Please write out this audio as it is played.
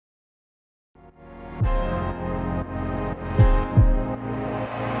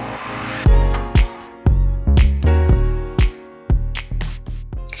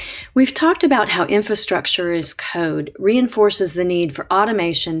We've talked about how infrastructure as code reinforces the need for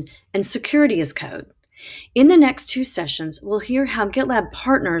automation and security as code. In the next two sessions, we'll hear how GitLab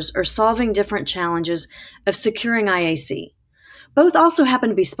partners are solving different challenges of securing IAC. Both also happen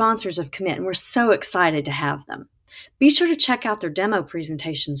to be sponsors of Commit, and we're so excited to have them. Be sure to check out their demo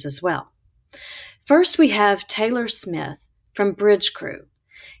presentations as well. First, we have Taylor Smith from Bridge Crew.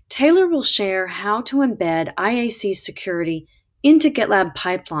 Taylor will share how to embed IAC security into GitLab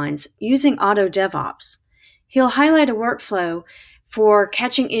pipelines using Auto DevOps. He'll highlight a workflow for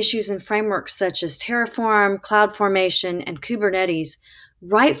catching issues in frameworks such as Terraform, CloudFormation, and Kubernetes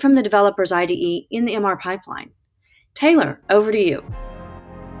right from the developer's IDE in the MR pipeline. Taylor, over to you.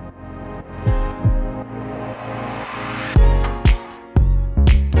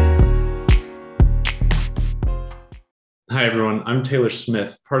 Hi, everyone. I'm Taylor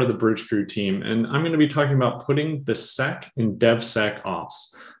Smith, part of the Bridge Crew team, and I'm going to be talking about putting the sec in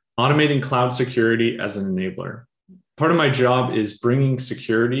DevSecOps, automating cloud security as an enabler. Part of my job is bringing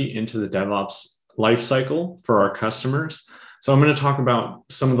security into the DevOps lifecycle for our customers. So I'm going to talk about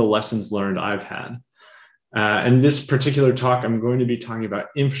some of the lessons learned I've had. In this particular talk, I'm going to be talking about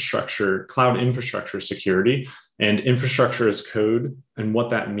infrastructure, cloud infrastructure security, and infrastructure as code, and what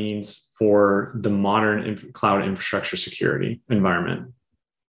that means for the modern cloud infrastructure security environment.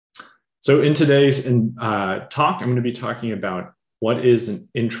 So in today's talk, I'm going to be talking about what is an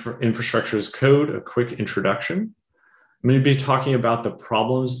infrastructure as code, a quick introduction. I'm going to be talking about the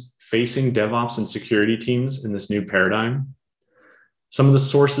problems facing DevOps and security teams in this new paradigm, some of the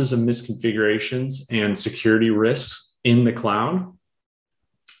sources of misconfigurations and security risks in the cloud,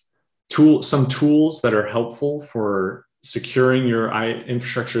 some tools that are helpful for securing your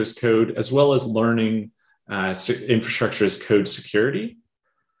infrastructure as code, as well as learning infrastructure as code security,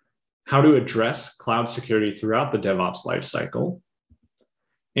 how to address cloud security throughout the DevOps lifecycle,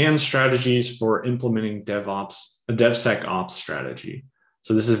 and strategies for implementing a DevSecOps strategy.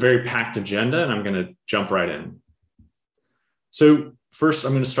 So this is a very packed agenda, and I'm going to jump right in. So first,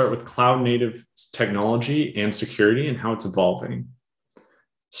 I'm going to start with cloud native technology and security and how it's evolving,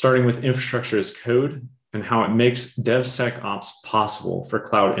 starting with infrastructure as code and how it makes DevSecOps possible for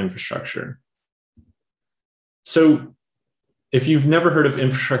cloud infrastructure. So if you've never heard of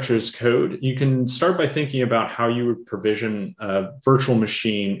infrastructure as code, you can start by thinking about how you would provision a virtual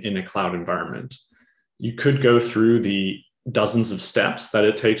machine in a cloud environment. You could go through the dozens of steps that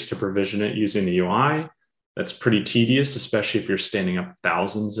it takes to provision it using the UI. That's pretty tedious, especially if you're standing up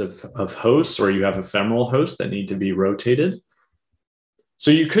thousands of hosts or you have ephemeral hosts that need to be rotated.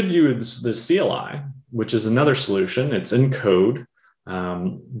 So you could use the CLI, which is another solution. It's in code.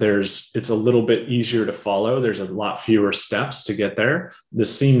 It's a little bit easier to follow. There's a lot fewer steps to get there.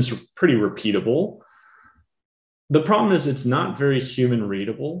 This seems pretty repeatable. The problem is it's not very human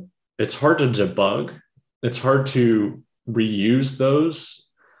readable. It's hard to debug. It's hard to reuse those.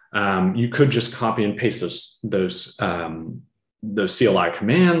 You could just copy and paste those CLI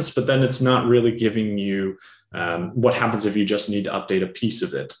commands, but then it's not really giving you what happens if you just need to update a piece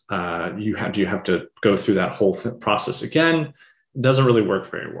of it. You have to go through that whole process again. It doesn't really work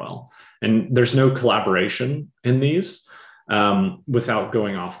very well. And there's no collaboration in these without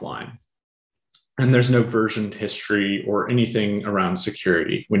going offline. And there's no version history or anything around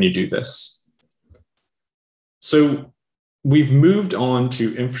security when you do this. So we've moved on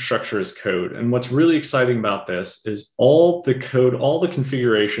to infrastructure as code. And what's really exciting about this is all the code, all the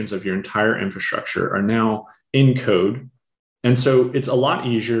configurations of your entire infrastructure are now in code. And so it's a lot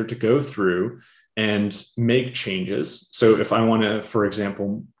easier to go through and make changes. So if I want to, for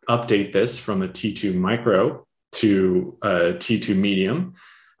example, update this from a T2 micro to a T2 medium,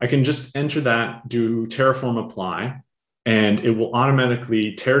 I can just enter that, do Terraform apply, and it will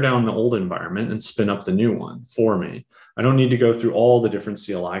automatically tear down the old environment and spin up the new one for me. I don't need to go through all the different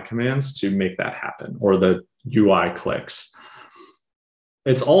CLI commands to make that happen, or the UI clicks.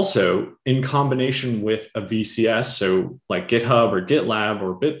 It's also in combination with a VCS, so like GitHub or GitLab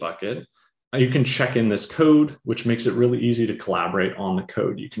or Bitbucket, you can check in this code, which makes it really easy to collaborate on the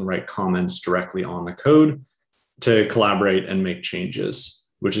code. You can write comments directly on the code to collaborate and make changes,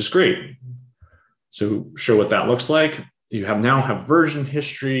 which is great. So show what that looks like. You now have version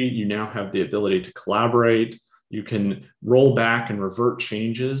history. You now have the ability to collaborate. You can roll back and revert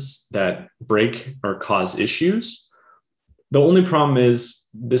changes that break or cause issues. The only problem is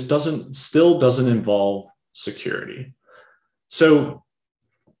this still doesn't involve security. So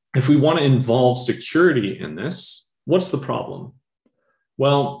if we want to involve security in this, what's the problem?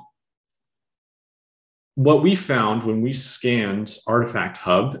 Well, what we found when we scanned Artifact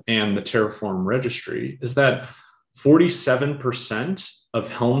Hub and the Terraform registry is that 47%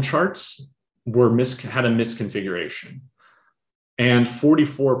 of Helm charts had a misconfiguration. And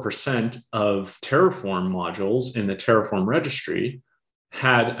 44% of Terraform modules in the Terraform registry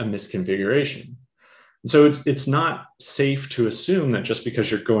had a misconfiguration. So it's not safe to assume that just because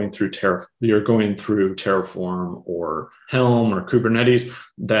you're going through Terraform or Helm or Kubernetes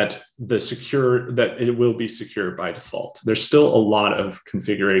that it will be secure by default. There's still a lot of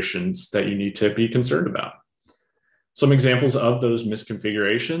configurations that you need to be concerned about. Some examples of those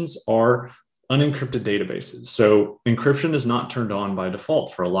misconfigurations are unencrypted databases. So encryption is not turned on by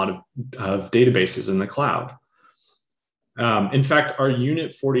default for a lot of databases in the cloud. In fact, our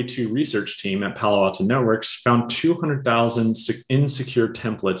Unit 42 research team at Palo Alto Networks found 200,000 insecure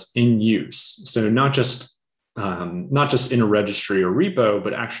templates in use. So not just in a registry or repo,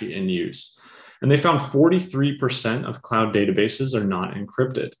 but actually in use. And they found 43% of cloud databases are not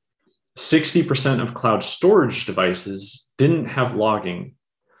encrypted. 60% of cloud storage devices didn't have logging.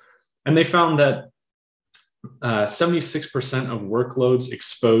 And they found that 76% of workloads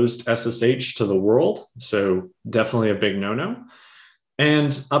exposed SSH to the world, so definitely a big no-no.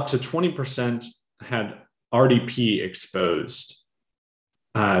 And up to 20% had RDP exposed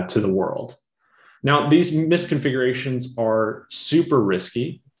to the world. Now, these misconfigurations are super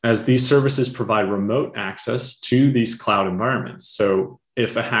risky as these services provide remote access to these cloud environments. So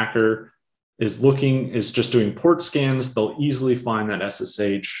if a hacker is just doing port scans, they'll easily find that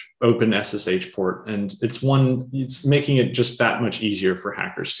open SSH port. And it's making it just that much easier for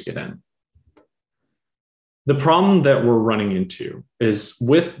hackers to get in. The problem that we're running into is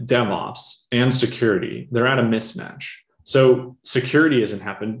with DevOps and security, they're at a mismatch. So security isn't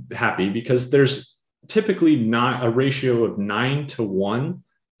happy because there's typically not a ratio of 9-to-1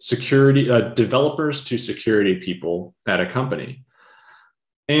 security developers to security people at a company.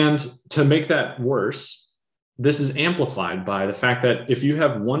 And to make that worse, this is amplified by the fact that if you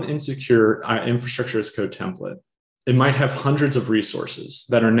have one insecure infrastructure as code template, it might have hundreds of resources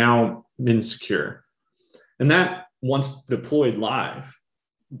that are now insecure. And that, once deployed live,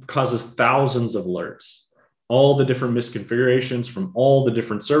 causes thousands of alerts. All the different misconfigurations from all the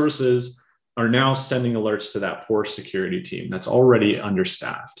different services are now sending alerts to that poor security team that's already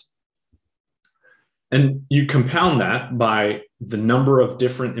understaffed. And you compound that by the number of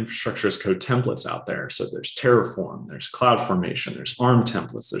different infrastructure as code templates out there. So there's Terraform, there's CloudFormation, there's ARM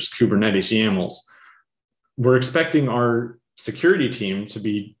templates, there's Kubernetes YAMLs. We're expecting our security team to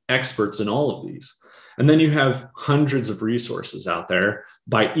be experts in all of these. And then you have hundreds of resources out there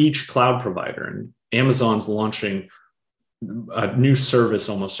by each cloud provider. And Amazon's launching a new service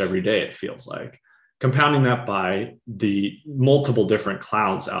almost every day, it feels like. Compounding that by the multiple different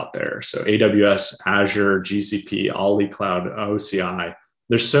clouds out there. So AWS, Azure, GCP, Ali Cloud, OCI.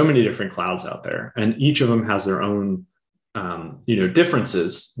 There's so many different clouds out there, and each of them has their own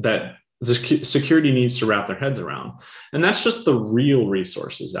differences that the security needs to wrap their heads around. And that's just the real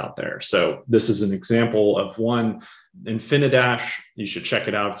resources out there. So this is an example of one, Infinidash. You should check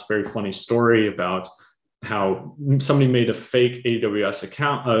it out. It's a very funny story about how somebody made a fake AWS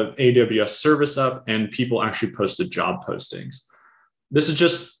account, AWS service up, and people actually posted job postings. This is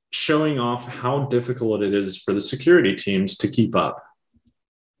just showing off how difficult it is for the security teams to keep up.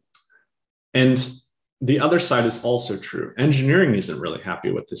 And the other side is also true. Engineering isn't really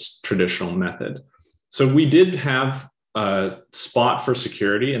happy with this traditional method. So we did have a spot for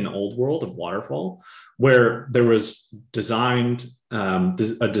security in the old world of waterfall, where there was a design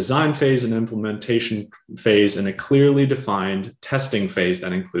phase, an implementation phase, and a clearly defined testing phase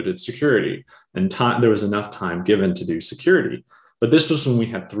that included security. And there was enough time given to do security. But this was when we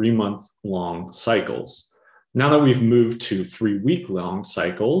had 3-month-long cycles. Now that we've moved to 3-week-long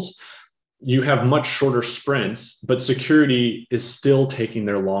cycles, you have much shorter sprints, but security is still taking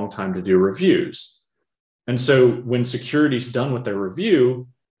their long time to do reviews. And so when security is done with their review,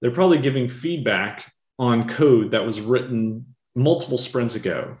 they're probably giving feedback on code that was written multiple sprints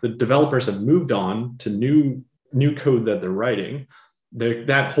ago. The developers have moved on to new code that they're writing.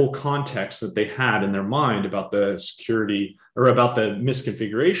 That whole context that they had in their mind about the security or about the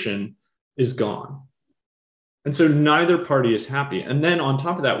misconfiguration is gone. And so neither party is happy. And then on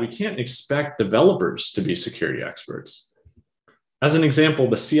top of that, we can't expect developers to be security experts. As an example,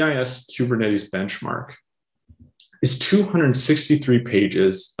 the CIS Kubernetes benchmark is 263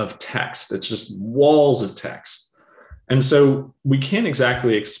 pages of text. It's just walls of text. And so we can't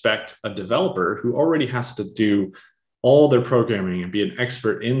exactly expect a developer who already has to do all their programming and be an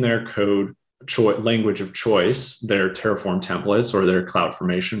expert in their code language of choice, their Terraform templates or their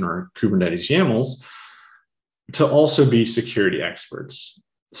CloudFormation or Kubernetes YAMLs, to also be security experts.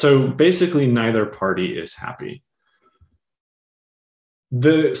 So basically, neither party is happy.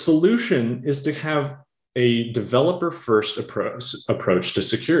 The solution is to have a developer-first approach to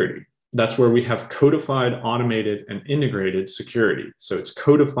security. That's where we have codified, automated, and integrated security. So it's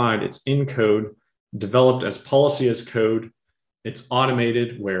codified, it's in code, developed as policy as code. It's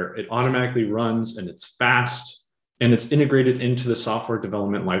automated, where it automatically runs and it's fast, and it's integrated into the software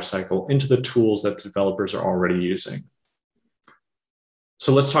development lifecycle, into the tools that developers are already using.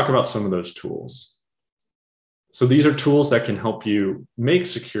 So let's talk about some of those tools. So these are tools that can help you make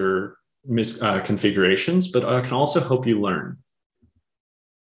secure configurations, but can also help you learn.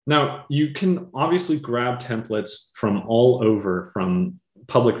 Now, you can obviously grab templates from all over, from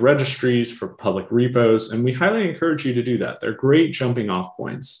public registries, for public repos, and we highly encourage you to do that. They're great jumping off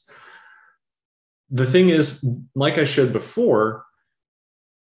points. The thing is, like I showed before,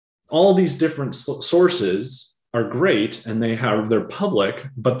 all these different sources are great and they're public,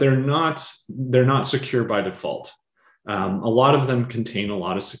 but they're not secure by default. A lot of them contain a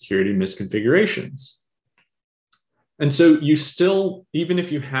lot of security misconfigurations. And so you still, even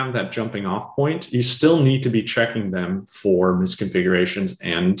if you have that jumping off point, you still need to be checking them for misconfigurations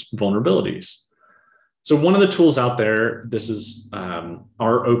and vulnerabilities. So one of the tools out there, this is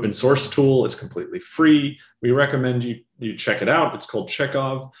our open source tool. It's completely free. We recommend you check it out. It's called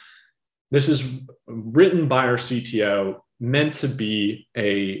Chekhov. This is written by our CTO, meant to be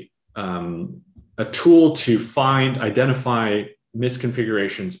a tool to identify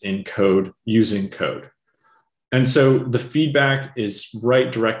misconfigurations in code using code. And so the feedback is right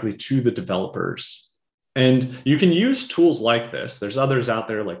directly to the developers. And you can use tools like this. There's others out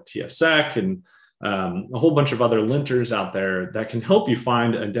there like TFSec and a whole bunch of other linters out there that can help you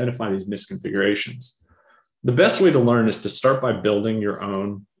identify these misconfigurations. The best way to learn is to start by building your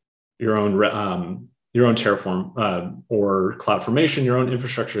own Terraform or CloudFormation, your own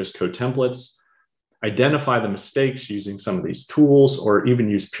infrastructure as code templates. Identify the mistakes using some of these tools, or even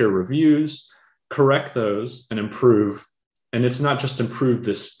use peer reviews. Correct those and improve. And it's not just improve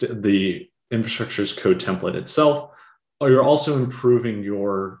the infrastructure as code template itself, or you're also improving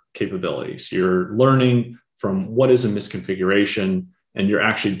your capabilities. You're learning from what is a misconfiguration, and you're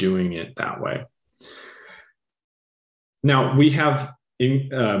actually doing it that way. Now, we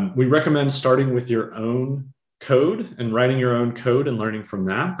recommend starting with your own code and writing your own code and learning from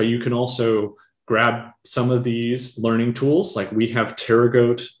that, but you can also grab some of these learning tools. Like we have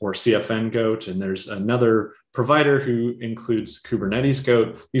TerraGoat or CFN Goat, and there's another provider who includes Kubernetes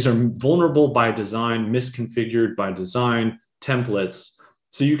Goat. These are vulnerable by design, misconfigured by design templates.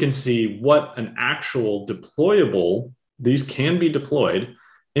 So you can see what an actual deployable, these can be deployed,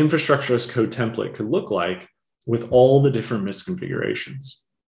 infrastructure as code template could look like with all the different misconfigurations.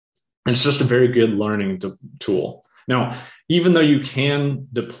 And it's just a very good learning tool. Now, even though you can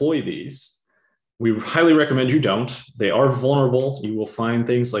deploy these, we highly recommend you don't. They are vulnerable. You will find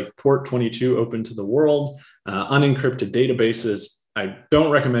things like port 22 open to the world, unencrypted databases. I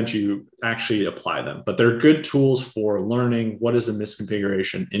don't recommend you actually apply them, but they're good tools for learning what is a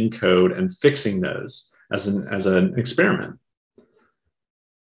misconfiguration in code and fixing those as an experiment.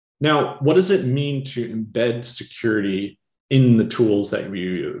 Now, what does it mean to embed security in the tools that we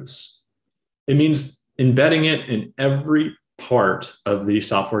use? It means embedding it in every part of the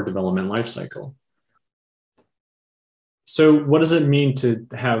software development lifecycle. So what does it mean to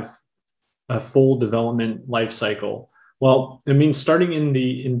have a full development lifecycle? Well, it means starting in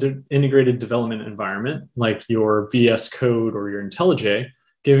the integrated development environment, like your VS Code or your IntelliJ,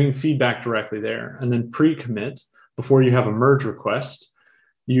 giving feedback directly there, and then pre-commit before you have a merge request.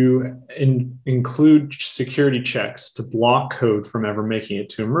 You include security checks to block code from ever making it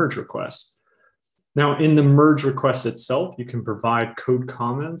to a merge request. Now, in the merge request itself, you can provide code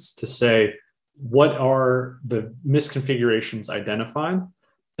comments to say, what are the misconfigurations identified?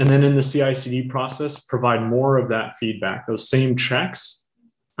 And then in the CI/CD process, provide more of that feedback, those same checks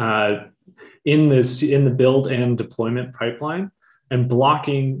in the build and deployment pipeline, and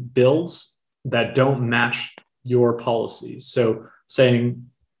blocking builds that don't match your policies. So saying,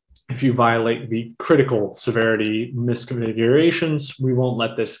 if you violate the critical severity misconfigurations, we won't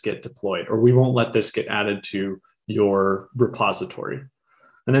let this get deployed, or we won't let this get added to your repository.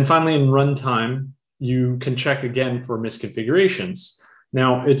 And then finally, in runtime, you can check again for misconfigurations.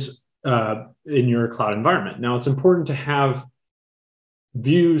 Now, it's in your cloud environment. Now, it's important to have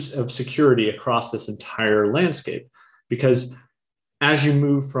views of security across this entire landscape, because as you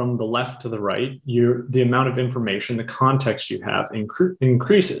move from the left to the right, the amount of information, the context you have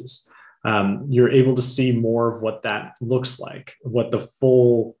increases. You're able to see more of what that looks like, what the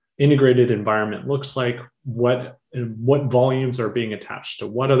full integrated environment looks like, what volumes are being attached to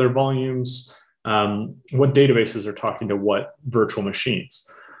what other volumes, what databases are talking to what virtual machines.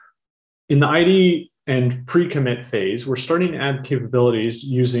 In the IDE and pre-commit phase, we're starting to add capabilities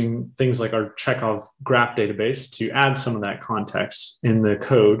using things like our Chekhov graph database to add some of that context in the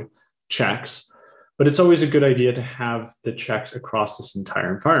code checks. But it's always a good idea to have the checks across this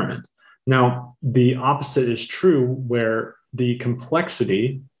entire environment. Now, the opposite is true, where the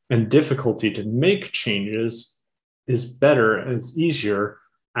complexity and difficulty to make changes is better and it's easier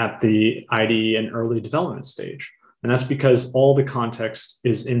at the IDE and early development stage. And that's because all the context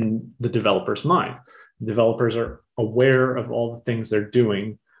is in the developer's mind. Developers are aware of all the things they're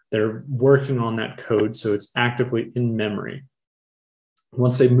doing. They're working on that code, so it's actively in memory.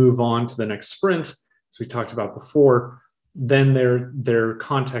 Once they move on to the next sprint, as we talked about before, then their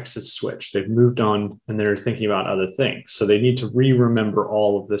context has switched. They've moved on and they're thinking about other things. So they need to re-remember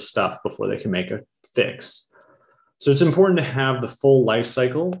all of this stuff before they can make a fix. So it's important to have the full life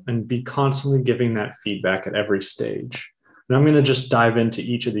cycle and be constantly giving that feedback at every stage. And I'm going to just dive into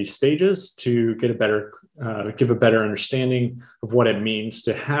each of these stages to get give a better understanding of what it means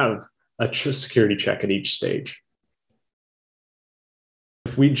to have a security check at each stage.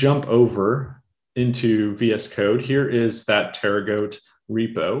 If we jump over into VS Code, here is that TerraGoat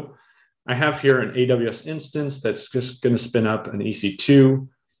repo. I have here an AWS instance that's just going to spin up an EC2.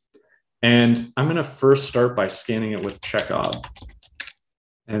 And I'm going to first start by scanning it with Chekhov.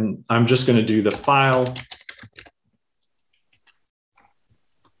 And I'm just going to do the file.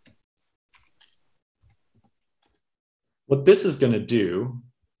 What this is going to do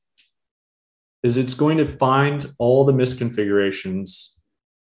is it's going to find all the misconfigurations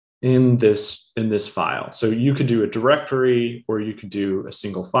in this file. So you could do a directory or you could do a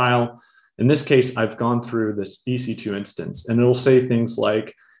single file. In this case, I've gone through this EC2 instance and it'll say things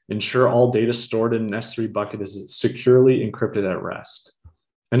like, ensure all data stored in an S3 bucket is securely encrypted at rest.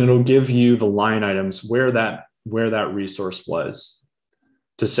 And it'll give you the line items where that resource was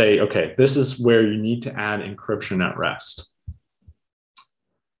to say, okay, this is where you need to add encryption at rest.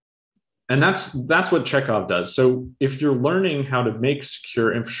 And that's what Chekhov does. So if you're learning how to make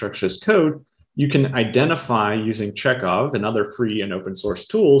secure infrastructure as code, you can identify using Chekhov and other free and open source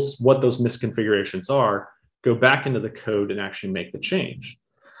tools what those misconfigurations are, go back into the code and actually make the change.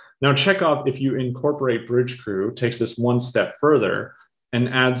 Now, Chekhov, if you incorporate Bridgecrew, takes this one step further and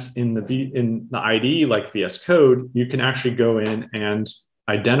adds in the IDE like VS Code, you can actually go in and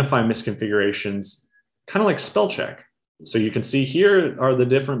identify misconfigurations, kind of like spell check. So you can see here are the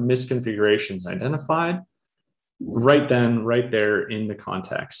different misconfigurations identified right there in the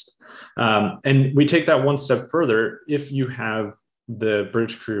context. And we take that one step further. If you have the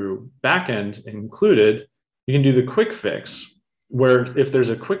Bridgecrew backend included, you can do the quick fix, where if there's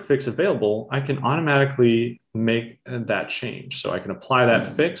a quick fix available, I can automatically make that change. So I can apply that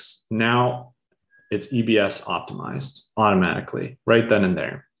fix. Now it's EBS optimized automatically right then and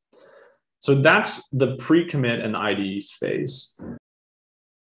there. So that's the pre-commit and the IDEs phase.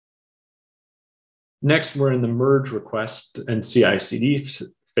 Next, we're in the merge request and CI/CD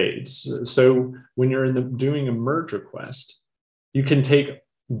phase. So when you're doing a merge request, you can take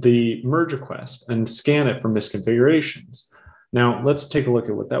the merge request and scan it for misconfigurations. Now, let's take a look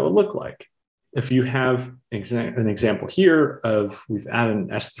at what that would look like. If you have an example here of we've added an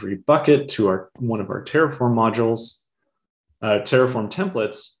S3 bucket to one of our Terraform modules, Terraform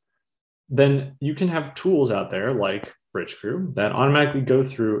templates, then you can have tools out there like Bridgecrew that automatically go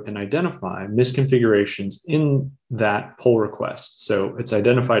through and identify misconfigurations in that pull request. So it's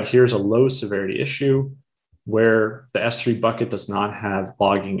identified here's a low severity issue where the S3 bucket does not have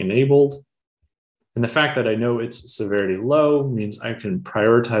logging enabled. And the fact that I know it's severity low means I can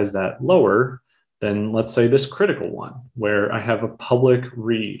prioritize that lower than, let's say, this critical one where I have a public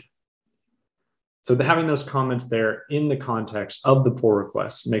read. So having those comments there in the context of the pull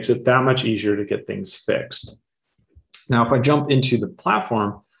request makes it that much easier to get things fixed. Now, if I jump into the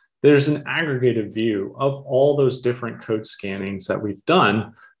platform, there's an aggregated view of all those different code scannings that we've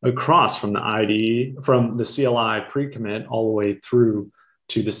done across from the IDE, from the CLI pre-commit all the way through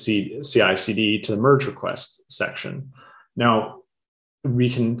to the CI/CD to the merge request section. Now, we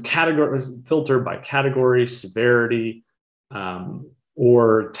can filter by category, severity,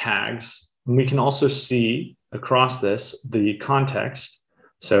 or tags. And we can also see across this the context.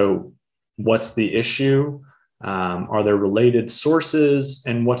 So what's the issue? Are there related sources?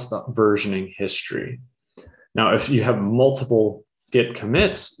 And what's the versioning history? Now, if you have multiple Git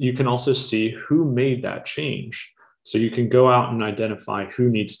commits, you can also see who made that change. So you can go out and identify who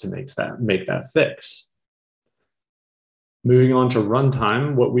needs to make that fix. Moving on to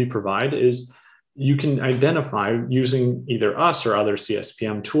runtime, what we provide is you can identify using either us or other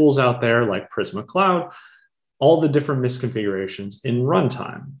CSPM tools out there like Prisma Cloud, all the different misconfigurations in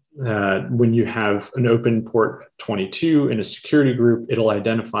runtime. When you have an open port 22 in a security group, it'll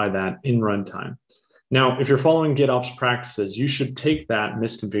identify that in runtime. Now, if you're following GitOps practices, you should take that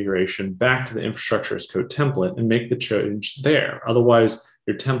misconfiguration back to the infrastructure as code template and make the change there. Otherwise,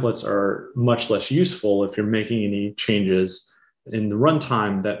 your templates are much less useful if you're making any changes in the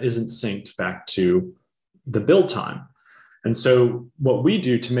runtime that isn't synced back to the build time. And so what we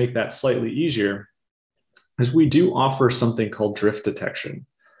do to make that slightly easier is we do offer something called drift detection.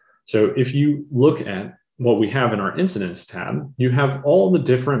 So if you look at what we have in our incidents tab, you have all the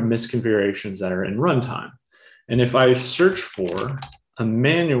different misconfigurations that are in runtime. And if I search for a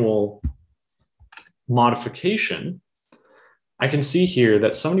manual modification, I can see here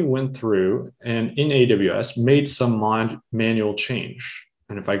that somebody went through and in AWS made some manual change.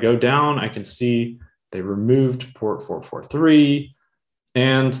 And if I go down, I can see they removed port 443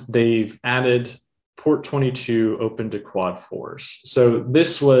 and they've added port 22 open to quad 4s. So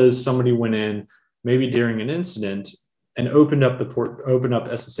this was somebody went in maybe during an incident and opened up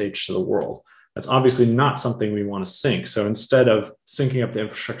SSH to the world. That's obviously not something we want to sync. So instead of syncing up the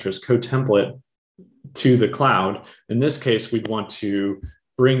infrastructure as code template to the cloud, in this case, we'd want to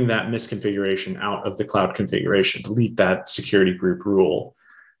bring that misconfiguration out of the cloud configuration, delete that security group rule.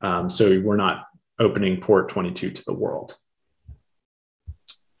 So we're not opening port 22 to the world.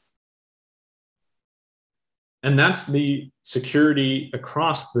 And that's the security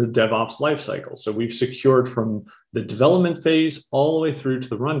across the DevOps lifecycle. So we've secured from the development phase all the way through to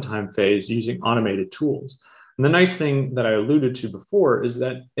the runtime phase using automated tools. And the nice thing that I alluded to before is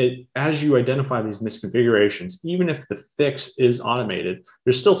that as you identify these misconfigurations, even if the fix is automated,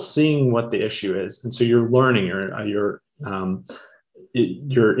 you're still seeing what the issue is. And so you're learning, you're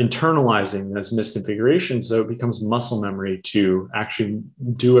internalizing those misconfigurations, so it becomes muscle memory to actually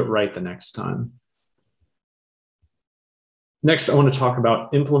do it right the next time. Next, I want to talk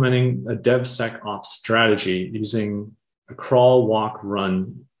about implementing a DevSecOps strategy using a crawl, walk,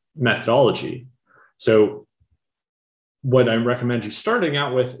 run methodology. So what I recommend you starting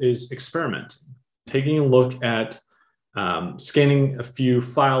out with is experimenting, taking a look at scanning a few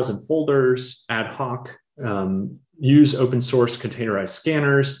files and folders ad hoc, use open source containerized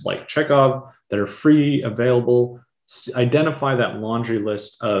scanners like Chekhov that are free, available, identify that laundry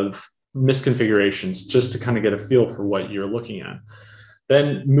list of misconfigurations just to kind of get a feel for what you're looking at.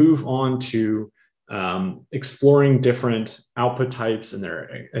 Then move on to exploring different output types and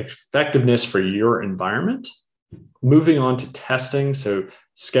their effectiveness for your environment. Moving on to testing, so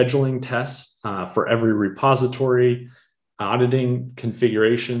scheduling tests for every repository, auditing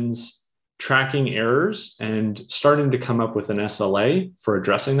configurations, tracking errors, and starting to come up with an SLA for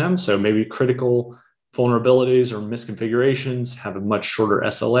addressing them. So maybe critical vulnerabilities or misconfigurations have a much shorter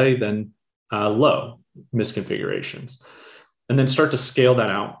SLA than low misconfigurations. And then start to scale that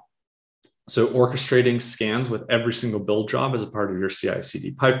out. So orchestrating scans with every single build job as a part of your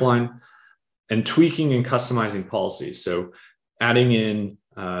CI/CD pipeline, and tweaking and customizing policies. So adding in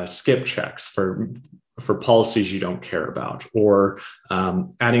skip checks for policies you don't care about, or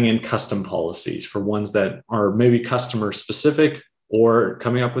adding in custom policies for ones that are maybe customer specific, or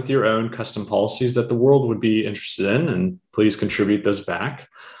coming up with your own custom policies that the world would be interested in, and please contribute those back.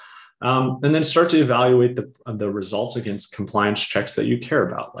 And then start to evaluate the results against compliance checks that you care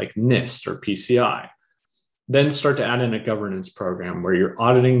about, like NIST or PCI. Then start to add in a governance program where you're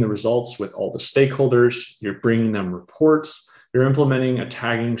auditing the results with all the stakeholders, you're bringing them reports, you're implementing a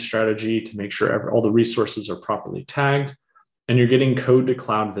tagging strategy to make sure all the resources are properly tagged, and you're getting code to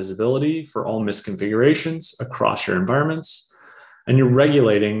cloud visibility for all misconfigurations across your environments. And you're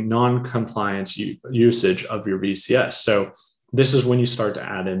regulating non-compliance usage of your VCS. So this is when you start to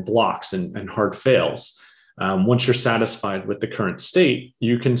add in blocks and hard fails. Once you're satisfied with the current state,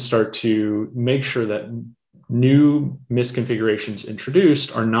 you can start to make sure that new misconfigurations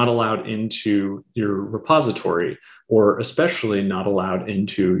introduced are not allowed into your repository, or especially not allowed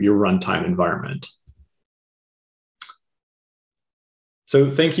into your runtime environment. So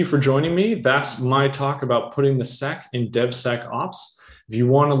thank you for joining me. That's my talk about putting the sec in DevSecOps. If you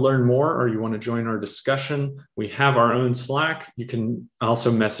want to learn more or you want to join our discussion, we have our own Slack. You can also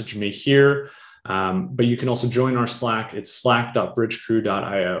message me here, but you can also join our Slack. It's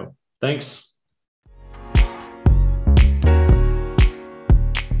slack.bridgecrew.io. Thanks.